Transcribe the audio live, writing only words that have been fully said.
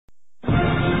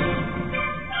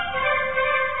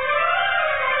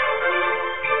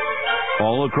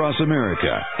all across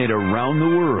America and around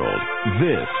the world.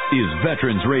 This is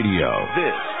Veterans Radio.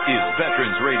 This is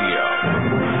Veterans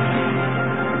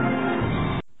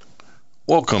Radio.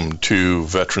 Welcome to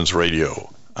Veterans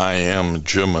Radio. I am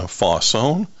Jim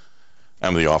Fausone.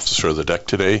 I'm the officer of the deck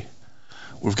today.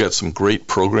 We've got some great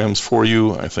programs for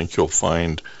you. I think you'll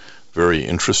find very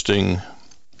interesting.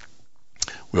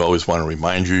 We always want to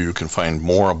remind you, you can find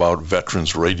more about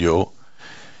Veterans Radio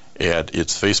at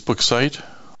its Facebook site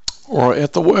or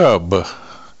at the web.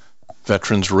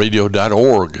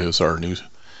 Veteransradio.org is our new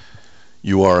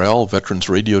URL,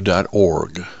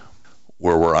 veteransradio.org,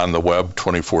 where we're on the web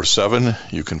 24/7.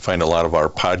 You can find a lot of our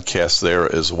podcasts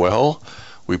there as well.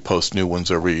 We post new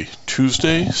ones every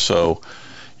Tuesday, so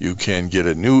you can get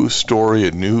a new story,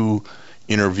 a new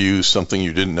interview, something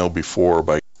you didn't know before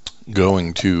by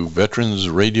going to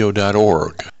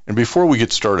veteransradio.org. And before we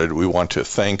get started, we want to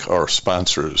thank our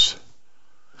sponsors.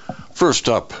 First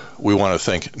up, we want to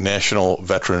thank National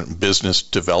Veteran Business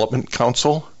Development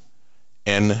Council,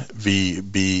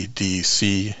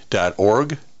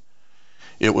 NVBDC.org.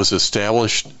 It was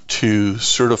established to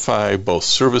certify both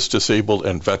service-disabled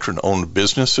and veteran-owned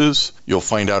businesses. You'll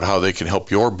find out how they can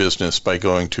help your business by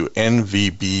going to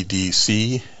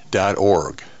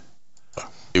NVBDC.org.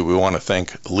 We want to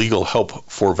thank Legal Help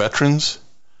for Veterans.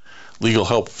 Legal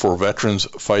Help for Veterans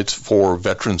fights for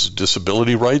veterans'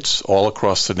 disability rights all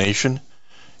across the nation.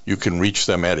 You can reach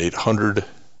them at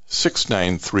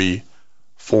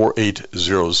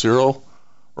 800-693-4800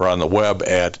 or on the web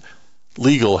at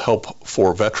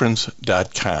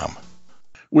legalhelpforveterans.com.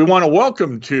 We want to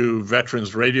welcome to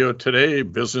Veterans Radio today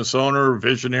business owner,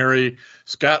 visionary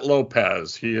Scott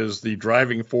Lopez. He is the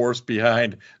driving force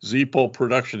behind Zepol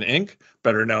Production, Inc.,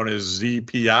 better known as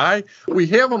ZPI. We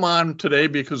have him on today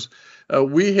because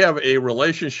we have a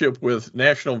relationship with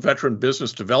National Veteran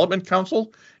Business Development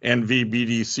Council,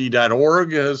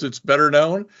 NVBDC.org, as it's better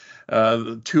known,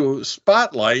 to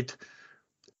spotlight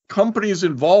companies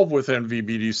involved with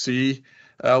NVBDC,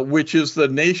 which is the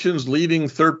nation's leading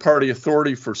third-party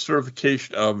authority for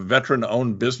certification of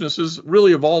veteran-owned businesses,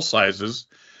 really of all sizes.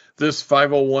 This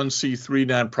 501c3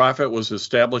 nonprofit was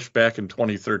established back in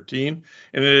 2013,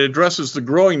 and it addresses the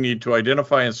growing need to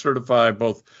identify and certify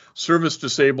both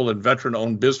service-disabled and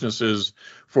veteran-owned businesses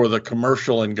for the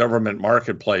commercial and government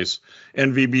marketplace.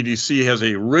 NVBDC has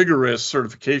a rigorous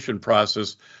certification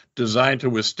process designed to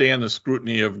withstand the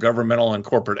scrutiny of governmental and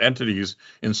corporate entities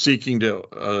in seeking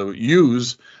to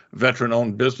use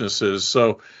veteran-owned businesses.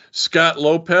 So Scott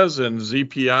Lopez and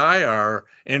ZPI are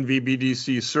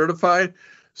NVBDC certified.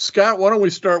 Scott, why don't we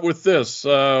start with this?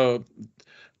 Tell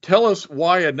us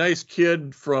why a nice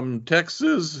kid from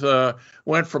Texas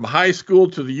went from high school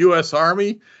to the U.S.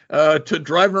 Army to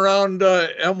driving around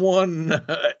M1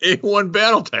 A1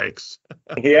 battle tanks.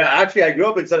 Yeah, actually, I grew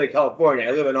up in Southern California.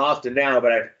 I live in Austin now,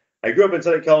 but I grew up in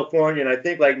Southern California, and I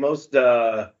think like most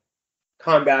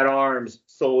combat arms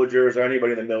soldiers or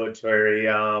anybody in the military,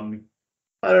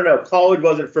 I don't know, college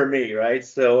wasn't for me, right?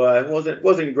 So it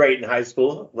wasn't great in high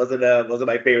school. Wasn't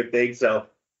my favorite thing. So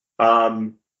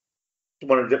also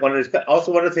wanted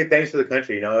to say thanks to the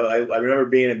country. You know, I remember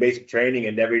being in basic training,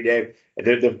 and every day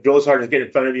the drill sergeants get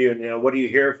in front of you, and what are you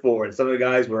here for? And some of the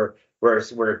guys were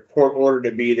court ordered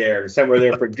to be there, and some were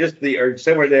there for just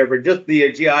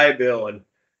the GI Bill, and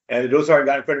the drill sergeant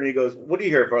got in front of me and goes, "What are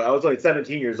you here for?" I was only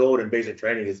 17 years old in basic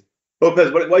training. He goes,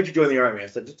 "Lopez, why'd you join the Army?" I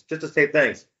said, just to say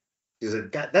thanks. He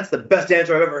said, "God, that's the best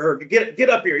answer I've ever heard. Get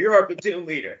up here. You're our platoon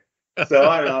leader." So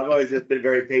I don't know. I've always just been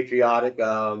very patriotic.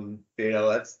 That's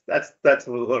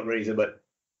one reason, but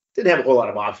didn't have a whole lot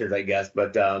of options, I guess.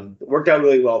 But it worked out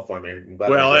really well for me.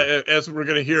 Well, as we're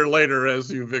going to hear later,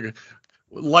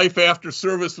 life after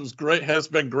service has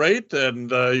been great, and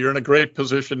you're in a great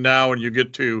position now, and you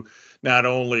get to not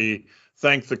only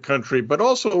thank the country, but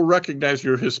also recognize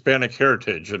your Hispanic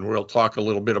heritage, and we'll talk a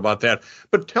little bit about that.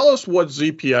 But tell us what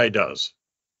ZPI does.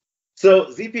 So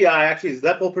ZPI actually is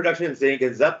Zepol Production, Inc.,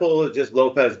 and Zepol is just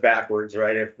Lopez backwards,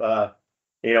 right? If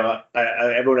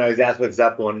everyone always asks what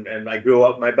Zepol, and I grew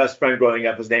up. My best friend growing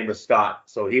up, his name was Scott,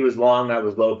 so he was Long, I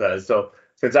was Lopez. So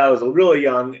since I was really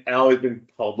young, I always been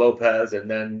called Lopez, and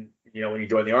then when you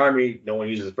join the Army, no one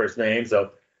uses his first name,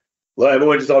 so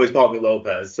everyone just always called me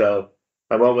Lopez. So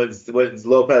I went with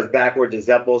Lopez backwards to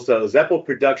Zepol. So Zepol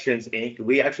Productions, Inc.,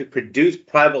 we actually produce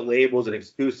private labels and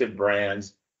exclusive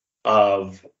brands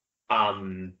of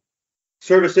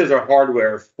services or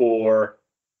hardware for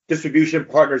distribution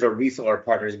partners or reseller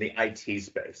partners in the IT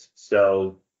space.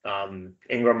 So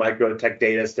Ingram Micro, Tech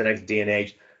Data, Cinex,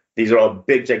 D&H, these are all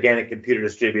big, gigantic computer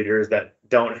distributors that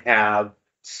don't have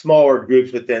smaller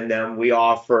groups within them. We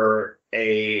offer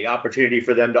a opportunity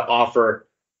for them to offer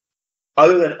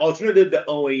other than alternative to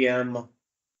OEM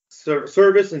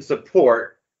service and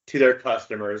support to their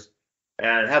customers,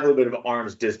 and have a little bit of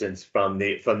arm's distance from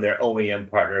their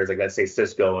OEM partners, like let's say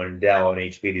Cisco and Dell and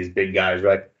HP, these big guys,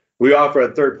 right? We offer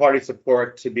a third-party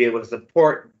support to be able to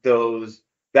support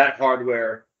that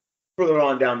hardware further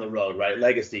on down the road, right?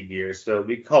 Legacy gears. So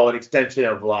we call it extension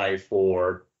of life,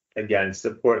 or again,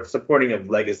 supporting of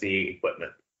legacy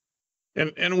equipment.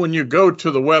 And when you go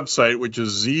to the website, which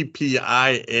is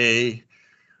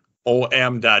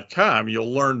zpiaom.com,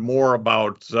 you'll learn more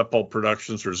about Zepol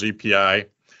Productions, or ZPI.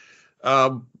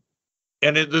 And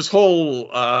this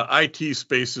whole IT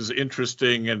space is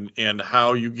interesting, and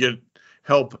how you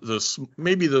help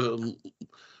maybe the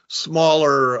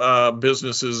smaller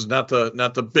businesses, not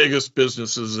the biggest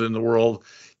businesses in the world,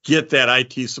 get that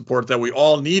IT support that we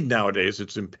all need nowadays.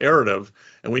 It's imperative,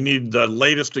 and we need the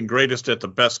latest and greatest at the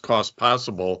best cost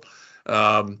possible.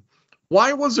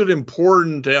 Why was it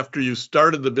important, after you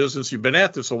started the business, you've been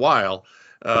at this a while,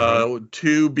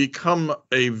 to become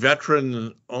a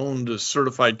veteran-owned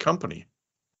certified company?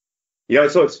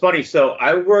 So it's funny. So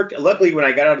I worked, luckily, when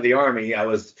I got out of the Army, I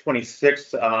was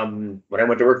 26 when I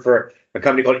went to work for a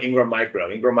company called Ingram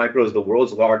Micro. Ingram Micro is the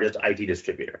world's largest IT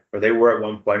distributor, or they were at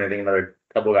one point. I think another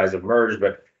couple of guys have merged,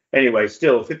 but anyway,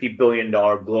 still $50 billion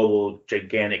global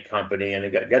gigantic company, and I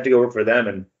got to go work for them.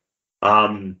 And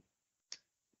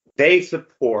they're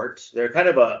kind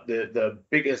of the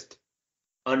biggest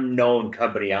unknown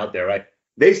company out there, right?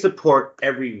 They support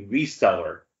every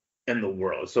reseller in the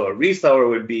world. So a reseller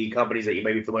would be companies that you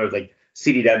may be familiar with, like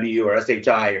CDW or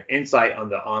SHI or Insight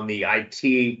on the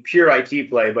IT, pure IT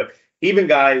play, but even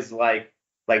guys like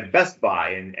Best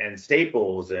Buy and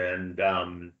Staples and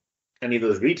any of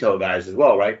those retail guys as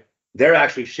well, right? They're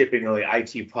actually shipping really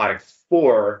IT products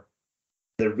for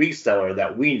the reseller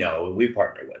that we know and we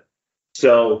partner with.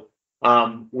 So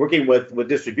working with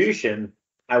distribution,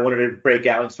 I wanted to break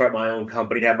out and start my own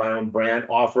company, have my own brand,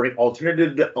 offering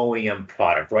alternative to OEM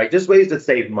product, right? Just ways to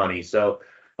save money. So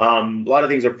a lot of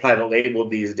things are private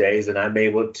labeled these days, and I'm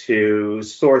able to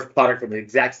source product from the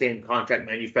exact same contract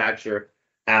manufacturer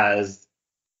as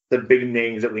the big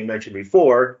names that we mentioned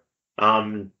before,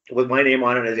 with my name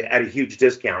on it at a huge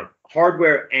discount,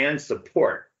 hardware and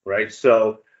support, right?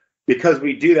 So because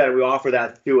we do that, we offer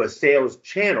that through a sales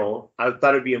channel. I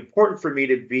thought it'd be important for me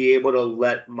to be able to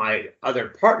let my other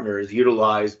partners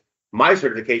utilize my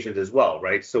certifications as well,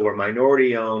 right? So we're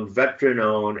minority-owned,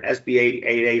 veteran-owned, SB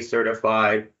 8A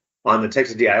certified on the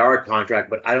Texas DIR contract,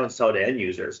 but I don't sell to end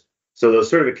users. So those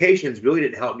certifications really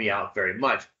didn't help me out very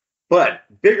much. But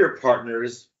bigger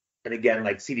partners, and again,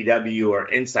 like CDW or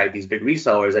Insight, these big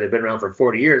resellers that have been around for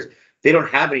 40 years, they don't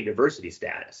have any diversity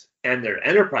status, and their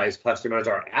enterprise customers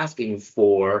are asking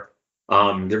for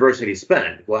diversity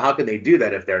spend. Well, how can they do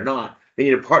that if they're not? They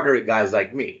need to partner with guys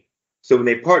like me. So when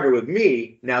they partner with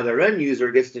me, now their end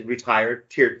user gets to retire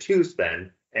tier 2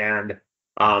 spend, and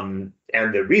the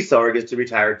reseller gets to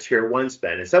retire tier 1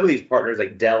 spend. And some of these partners,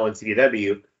 like Dell and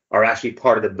CDW, are actually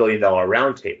part of the $1 billion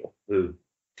roundtable, who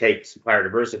take supplier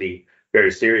diversity very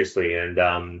seriously.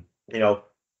 And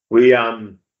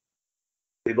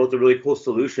we built a really cool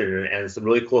solution and some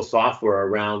really cool software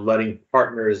around letting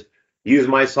partners use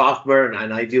my software,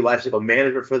 and I do lifecycle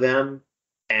management for them,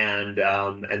 and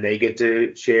they get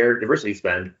to share diversity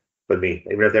spend with me,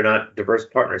 even if they're not diverse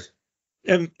partners.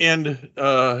 And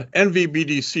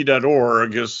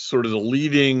NVBDC.org is sort of the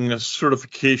leading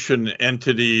certification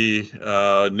entity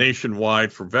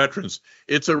nationwide for veterans.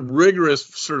 It's a rigorous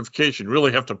certification. You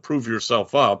really have to prove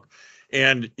yourself up,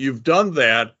 and you've done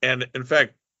that. And in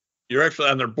fact, you're actually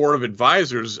on their board of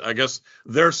advisors. I guess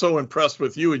they're so impressed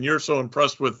with you and you're so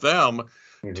impressed with them.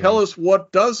 Mm-hmm. Tell us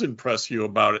what does impress you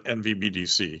about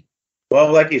NVBDC.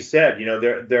 Well, like you said,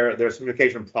 their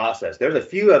certification process. There's a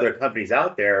few other companies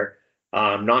out there,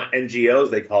 not NGOs,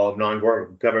 they call them,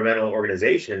 non-governmental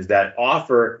organizations, that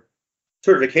offer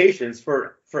certifications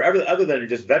for other than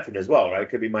just veteran as well, right? It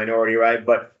could be minority, right?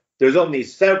 But there's only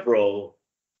several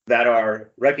that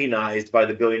are recognized by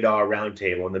the $1 billion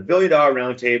roundtable. And the $1 billion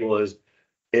roundtable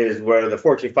is where the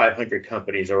Fortune 500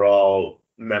 companies are all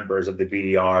members of the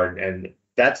BDR. And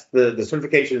that's the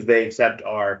certifications they accept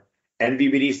are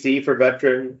NVBDC for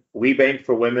veteran, WeBank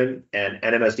for women, and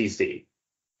NMSDC.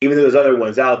 Even though there's other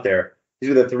ones out there,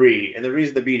 these are the three. And the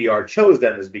reason the BDR chose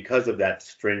them is because of that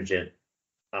stringent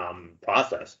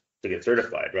process to get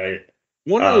certified, right?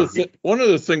 One of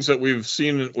the things that we've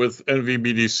seen with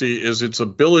NVBDC is its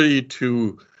ability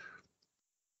to,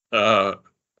 I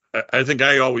think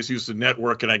I always use the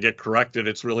network and I get corrected.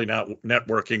 It's really not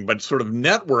networking, but sort of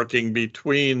networking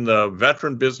between the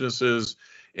veteran businesses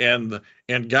and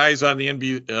guys on the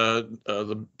the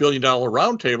 $1 billion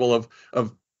roundtable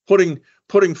of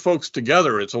putting folks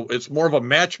together. It's more of a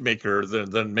matchmaker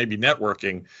than maybe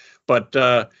networking. But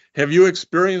have you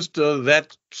experienced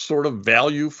that sort of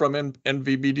value from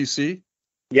NVBDC?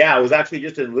 Yeah, I was actually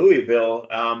just in Louisville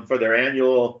for their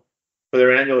annual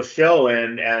show,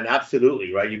 and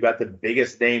absolutely right. You've got the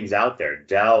biggest names out there.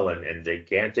 Dell and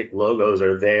gigantic logos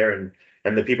are there,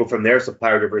 and the people from their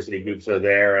supplier diversity groups are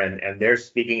there, and they're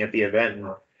speaking at the event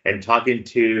and talking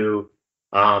to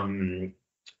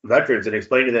veterans and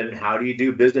explaining to them, how do you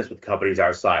do business with companies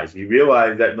our size? You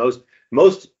realize that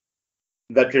most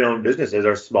veteran-owned businesses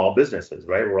are small businesses,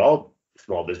 right? We're all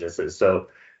small businesses. So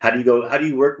how do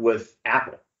you work with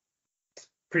Apple? It's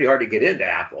pretty hard to get into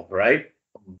Apple, right?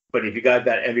 But if you got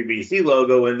that NVBDC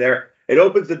logo in there, it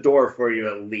opens the door for you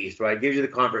at least, right? Gives you the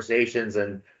conversations,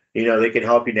 and they can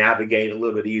help you navigate a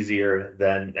little bit easier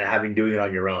than doing it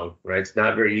on your own, right? It's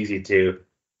not very easy to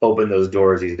open those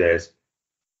doors these days.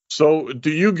 So do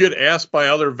you get asked by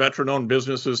other veteran-owned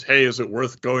businesses, hey, is it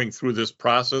worth going through this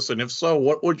process? And if so,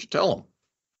 what would you tell them?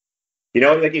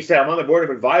 Like you said, I'm on the board of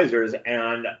advisors,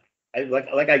 and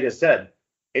like I just said,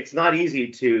 it's not easy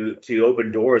to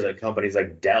open doors at companies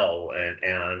like Dell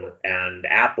and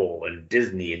Apple and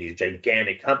Disney and these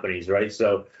gigantic companies, right?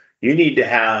 So you need to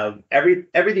have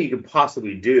everything you can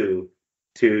possibly do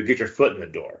to get your foot in the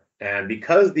door. And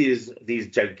because these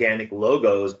gigantic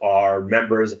logos are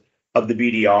members of the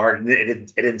BDR,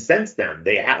 it incents them.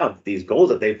 They have these goals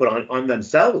that they put on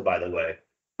themselves, by the way,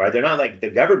 right? They're not like the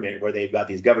government where they've got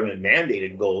these government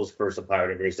mandated goals for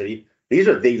supplier diversity. These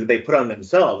are things that they put on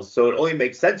themselves. So it only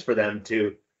makes sense for them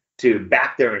to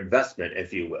back their investment,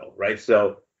 if you will, right?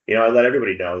 So, I let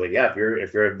everybody know that, yeah,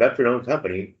 if you're a veteran-owned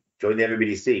company, join the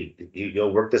NVBDC.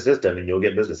 You'll work the system and you'll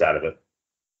get business out of it.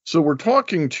 So we're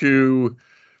talking to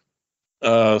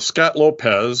Scott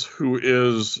Lopez, who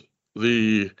is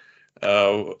the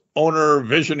owner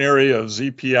visionary of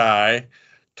ZPI.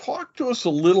 Talk to us a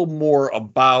little more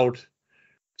about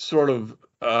sort of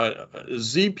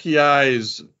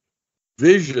ZPI's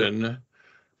vision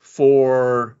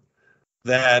for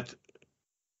that.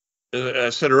 I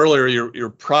said earlier, you're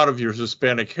proud of your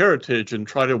Hispanic heritage and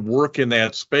try to work in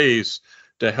that space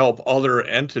to help other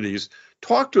entities.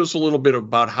 Talk to us a little bit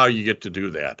about how you get to do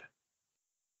that.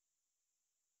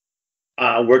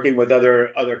 Working with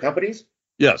other companies?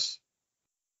 Yes.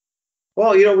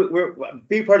 Well, we're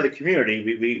being part of the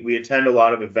community. We attend a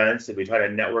lot of events, and we try to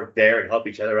network there and help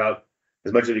each other out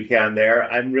as much as we can there.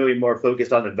 I'm really more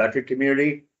focused on the veteran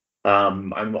community.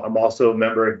 I'm also a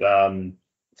member of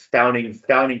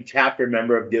founding chapter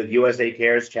member of the USA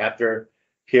Cares chapter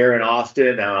here in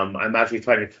Austin. I'm actually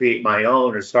trying to create my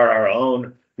own or start our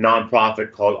own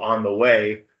nonprofit called On the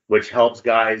Way, which helps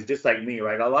guys just like me,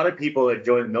 right? A lot of people that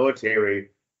join the military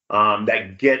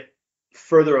that get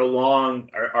further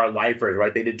along are lifers,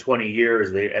 right? They did 20 years,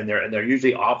 and they're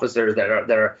usually officers that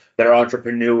are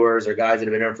entrepreneurs or guys that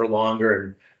have been there for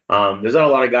longer. And there's not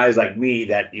a lot of guys like me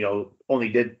that only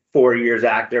did 4 years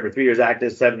active or 3 years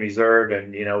active, 7 reserve,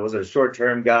 and was a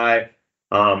short-term guy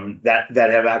that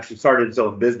have actually started its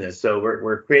own business. So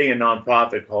we're creating a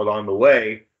nonprofit called On the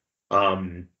Way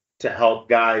to help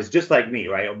guys just like me,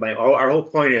 right? Our whole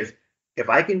point is, if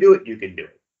I can do it, you can do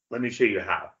it. Let me show you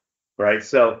how, right?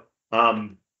 So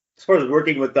as far as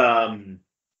working with other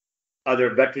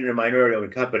veteran and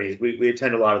minority-owned companies, we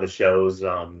attend a lot of the shows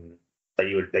that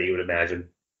you would imagine.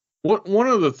 One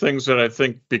of the things that I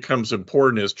think becomes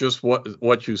important is just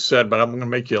what you said, but I'm going to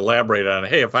make you elaborate on it.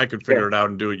 Hey, if I could figure it out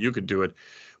and do it, you could do it.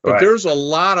 But there's a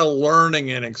lot of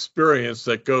learning and experience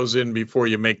that goes in before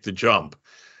you make the jump.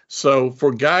 So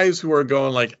for guys who are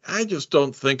going like, I just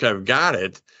don't think I've got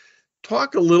it,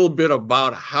 talk a little bit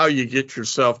about how you get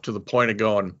yourself to the point of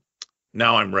going,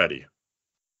 now I'm ready.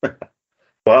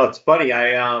 Well, it's funny.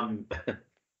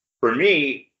 For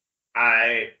me,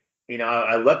 I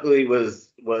luckily was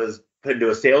put into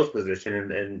a sales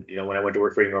position, and when I went to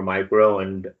work for Ingram Micro,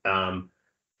 and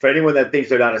for anyone that thinks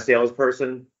they're not a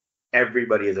salesperson,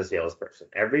 everybody is a salesperson.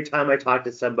 Every time I talk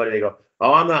to somebody, they go,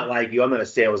 "Oh, I'm not like you. I'm not a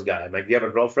sales guy." I'm like, "Do you have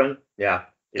a girlfriend?" Yeah,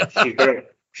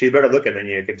 she's better looking than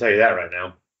you. I can tell you that right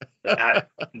now.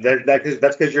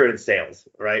 That's because you're in sales,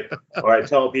 right? Or I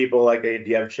tell people like, hey, do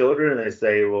you have children? And they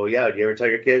say, well, yeah. Do you ever tell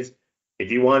your kids,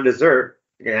 if you want dessert,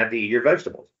 you're gonna have to eat your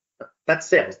vegetables? That's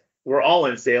sales. We're all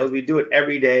in sales. We do it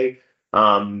every day.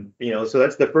 So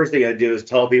that's the first thing I do is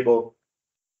tell people,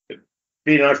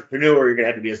 being an entrepreneur, you're gonna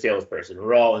have to be a salesperson.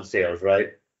 We're all in sales,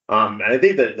 right? And I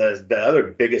think that the other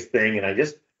biggest thing, and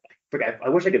I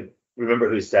wish I could remember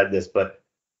who said this, but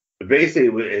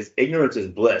basically is ignorance is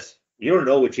bliss. you don't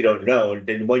know what you don't know. And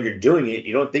then when you're doing it,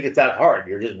 you don't think it's that hard.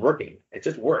 You're just working. It's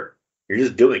just work. You're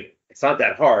just doing it. It's not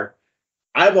that hard.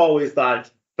 I've always thought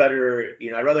it's better,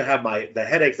 I'd rather have the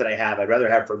headaches that I have, I'd rather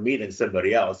have for me than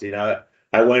somebody else. I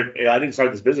didn't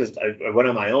start this business. I went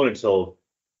on my own until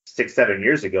 6-7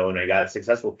 years ago, and I got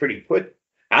successful pretty quick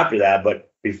after that.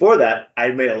 But before that, I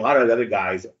made a lot of other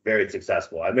guys very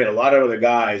successful. I made a lot of other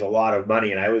guys a lot of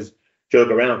money, and I was joke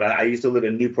around. I used to live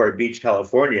in Newport Beach,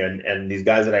 California, and these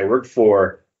guys that I worked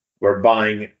for were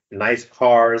buying nice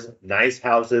cars, nice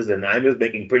houses, and I was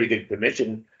making pretty good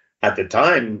commission at the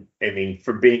time. I mean,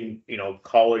 for being,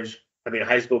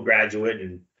 high school graduate,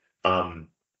 and I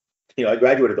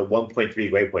graduated at a 1.3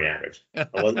 grade point average. I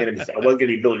wasn't gonna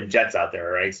be building jets out there,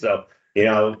 right? So,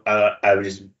 I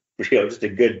was just a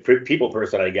good people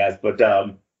person, I guess. But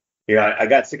I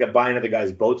got sick of buying other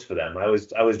guys' boats for them. I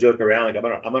was joking around like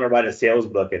I'm gonna write a sales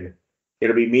book, and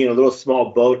it'll be me in a little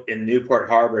small boat in Newport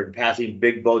Harbor and passing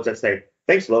big boats that say,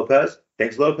 "Thanks, Lopez.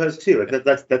 Thanks, Lopez too." Like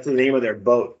that's the name of their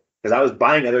boat, because I was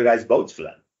buying other guys' boats for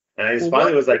them. And I just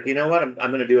finally was like, you know what? I'm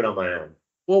going to do it on my own.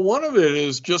 Well, one of it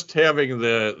is just having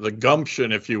the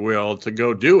gumption, if you will, to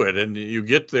go do it, and you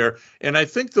get there. And I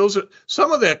think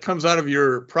some of that comes out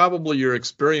of probably your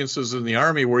experiences in the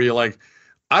Army, where you're like,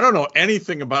 I don't know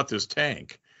anything about this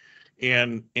tank,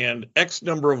 and X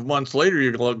number of months later,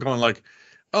 you're going like,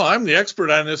 oh, I'm the expert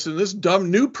on this, and this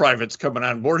dumb new private's coming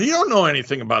on board. He don't know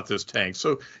anything about this tank.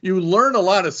 So you learn a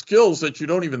lot of skills that you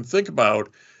don't even think about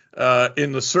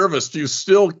in the service. Do you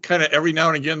still kind of every now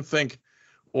and again think,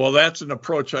 well, that's an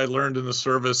approach I learned in the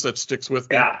service that sticks with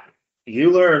me? Yeah,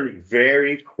 you learn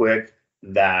very quick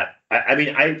that,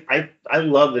 I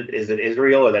love that is it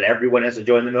Israel or that everyone has to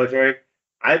join the military.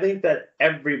 I think that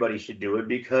everybody should do it,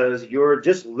 because you're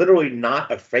just literally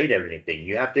not afraid of anything.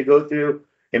 You have to go through,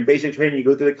 in basic training, you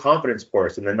go through the confidence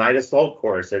course and the night assault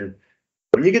course. And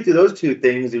when you get through those two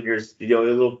things, and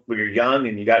when you're young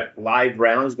and you got live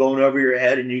rounds going over your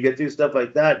head, and you get through stuff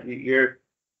like that,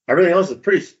 everything else is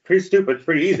pretty stupid,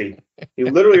 pretty easy.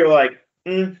 You literally are like,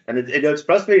 and it's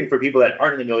frustrating for people that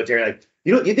aren't in the military. Like,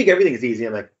 you think everything's easy.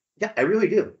 I'm like, yeah, I really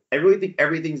do. I really think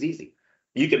everything's easy.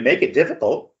 You can make it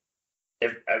difficult,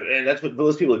 and that's what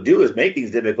most people do, is make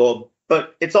things difficult.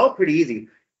 But it's all pretty easy,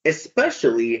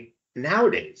 especially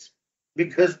nowadays,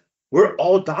 because we're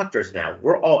all doctors now.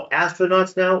 We're all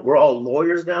astronauts now. We're all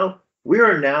lawyers now. We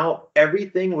are now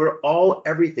everything. We're all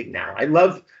everything now.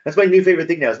 That's my new favorite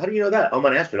thing now is, how do you know that? I'm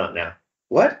an astronaut now.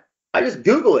 What? I just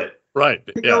Google it. Right.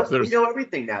 We know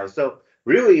everything now. So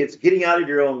really, it's getting out of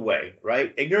your own way,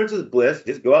 right? Ignorance is bliss.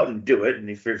 Just go out and do it. And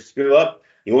if you screw up,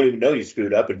 you won't even know you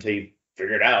screwed up until you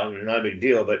figure it out. It's not a big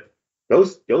deal. But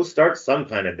go start some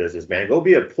kind of business, man. Go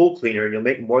be a pool cleaner, and you'll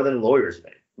make more than lawyers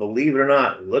make. Believe it or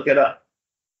not, look it up.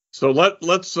 So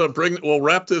we'll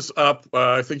wrap this up.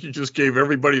 I think you just gave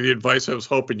everybody the advice I was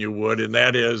hoping you would, and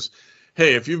that is,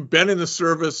 hey, if you've been in the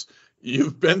service,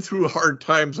 you've been through hard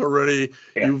times already,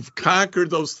 you've conquered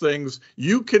those things,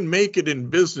 you can make it in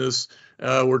business.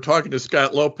 We're talking to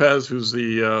Scott Lopez, who's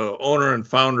the owner and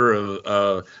founder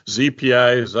of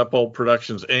ZPI, Zepol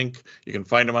Productions, Inc. You can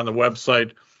find him on the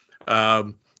website.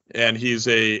 And he's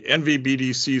a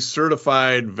NVBDC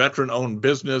certified veteran-owned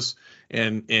business.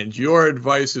 And your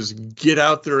advice is get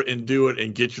out there and do it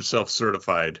and get yourself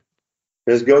certified.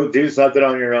 Just go do something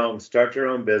on your own. Start your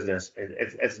own business.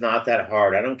 It's not that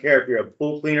hard. I don't care if you're a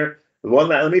pool cleaner.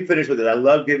 Let me finish with it. I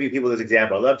love giving people this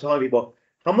example. I love telling people,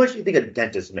 how much do you think a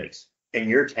dentist makes in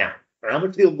your town? Or how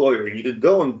much do a lawyer? And you can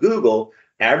go and Google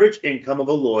average income of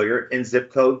a lawyer in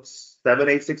zip code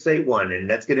 78681. And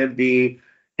that's going to be,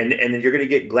 and then you're going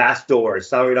to get Glassdoor,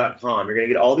 salary.com. You're going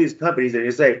to get all these companies, and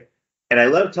you say, and I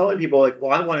love telling people, like,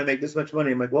 well, I want to make this much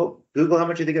money. I'm like, well, Google how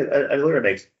much you think a lawyer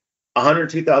makes.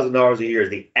 $102,000 a year is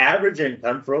the average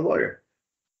income for a lawyer.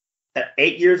 At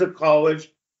 8 years of college,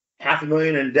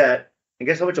 $500,000 in debt, and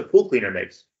guess how much a pool cleaner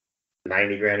makes?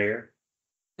 $90,000 a year.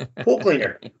 Pool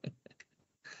cleaner.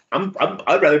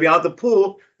 I'd rather be out at the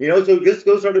pool, So just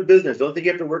go start a business. Don't think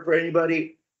you have to work for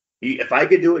anybody. If I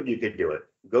could do it, you could do it.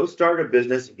 Go start a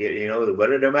business. Get no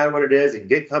matter what it is, and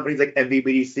get companies like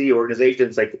NVBDC,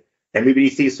 organizations like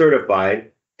NVBDC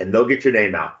certified, and they'll get your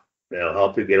name out. It'll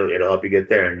help you get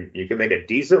there, and you can make a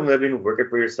decent living working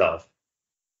for yourself.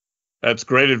 That's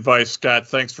great advice, Scott.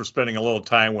 Thanks for spending a little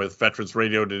time with Veterans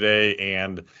Radio today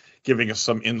and giving us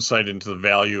some insight into the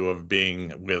value of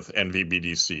being with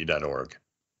NVBDC.org.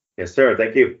 Yes, sir.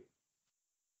 Thank you.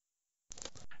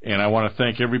 And I want to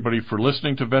thank everybody for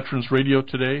listening to Veterans Radio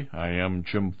today. I am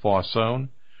Jim Fausone.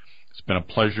 It's been a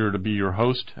pleasure to be your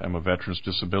host. I'm a veterans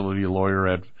disability lawyer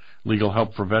at Legal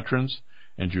Help for Veterans,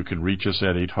 and you can reach us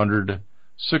at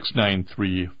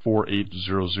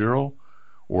 693-4800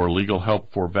 or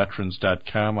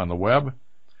legalhelpforveterans.com on the web.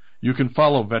 You can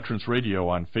follow Veterans Radio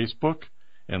on Facebook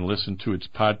and listen to its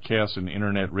podcasts and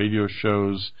internet radio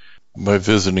shows by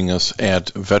visiting us at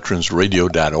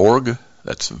veteransradio.org.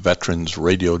 That's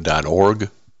veteransradio.org.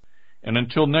 And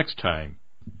until next time,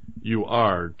 you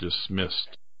are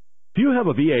dismissed. If you have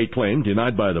a VA claim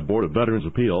denied by the Board of Veterans'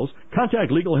 Appeals,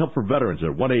 contact Legal Help for Veterans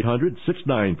at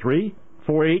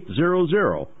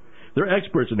 1-800-693-4800. They're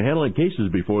experts in handling cases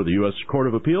before the U.S. Court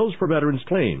of Appeals for Veterans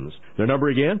Claims. Their number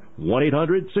again,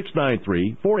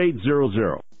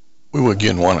 1-800-693-4800. We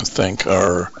again want to thank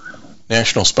our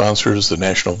national sponsors, the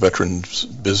National Veterans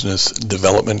Business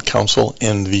Development Council,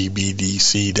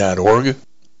 NVBDC.org,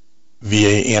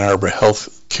 VA Ann Arbor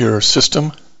Health Care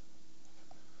System,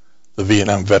 the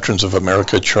Vietnam Veterans of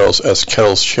America Charles S.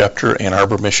 Kettles Chapter, Ann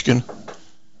Arbor, Michigan,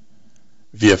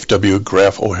 VFW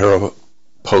Graf O'Hara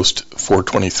Post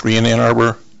 423 in Ann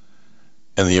Arbor,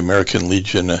 and the American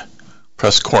Legion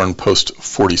Press Corn Post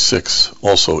 46,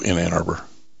 also in Ann Arbor.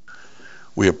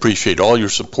 We appreciate all your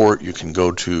support. You can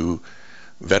go to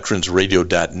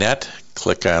veteransradio.net,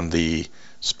 click on the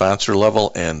sponsor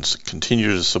level, and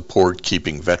continue to support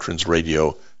keeping Veterans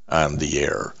Radio on the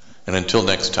air. And until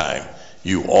next time,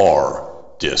 you are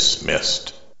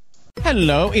dismissed.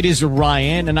 Hello, it is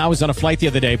Ryan, and I was on a flight the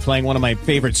other day playing one of my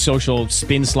favorite social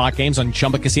spin slot games on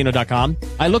ChumbaCasino.com.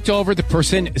 I looked over at the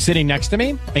person sitting next to me,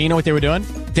 and you know what they were doing?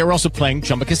 They were also playing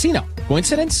Chumba Casino.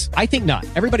 Coincidence? I think not.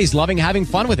 Everybody's loving having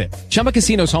fun with it. Chumba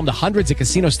Casino is home to hundreds of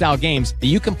casino-style games that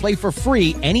you can play for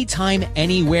free anytime,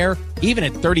 anywhere, even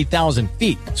at 30,000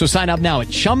 feet. So sign up now at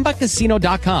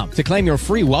ChumbaCasino.com to claim your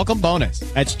free welcome bonus.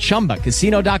 That's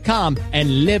ChumbaCasino.com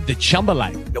and live the Chumba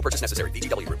life. No purchase necessary.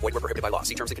 VGW. Void where prohibited by law.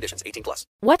 See terms and conditions. 18+.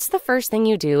 What's the first thing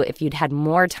you do if you'd had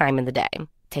more time in the day?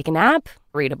 Take a nap?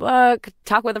 Read a book?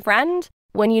 Talk with a friend?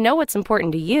 When you know what's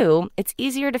important to you, it's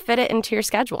easier to fit it into your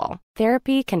schedule.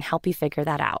 Therapy can help you figure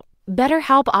that out.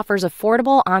 BetterHelp offers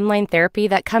affordable online therapy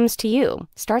that comes to you.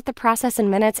 Start the process in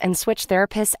minutes and switch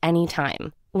therapists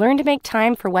anytime. Learn to make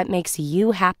time for what makes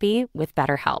you happy with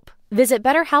BetterHelp. Visit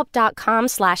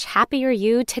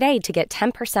BetterHelp.com/happieryou today to get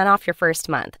 10% off your first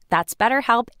month. That's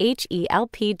BetterHelp,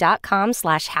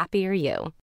 HELP.com/happieryou.